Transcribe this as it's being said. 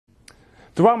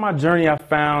Throughout my journey, I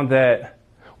found that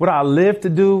what I live to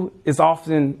do is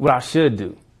often what I should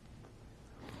do.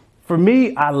 For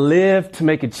me, I live to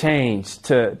make a change,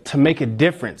 to make a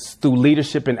difference through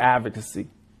leadership and advocacy.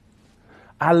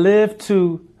 I live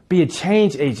to be a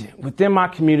change agent within my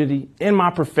community, in my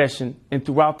profession, and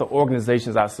throughout the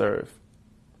organizations I serve.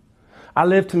 I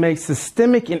live to make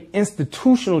systemic and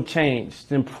institutional change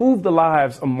to improve the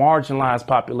lives of marginalized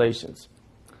populations.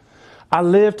 I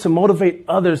live to motivate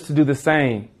others to do the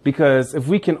same, because if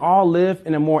we can all live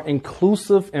in a more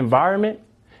inclusive environment,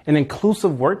 an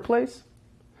inclusive workplace,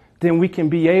 then we can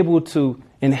be able to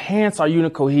enhance our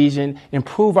unit cohesion,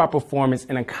 improve our performance,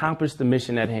 and accomplish the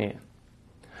mission at hand.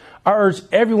 I urge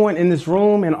everyone in this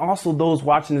room and also those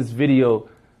watching this video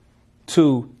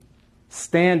to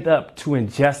stand up to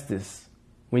injustice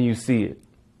when you see it.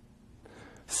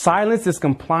 Silence is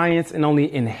compliance and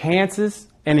only enhances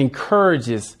and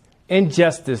encourages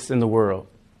injustice in the world.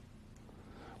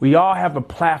 We all have a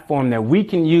platform that we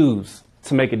can use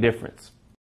to make a difference.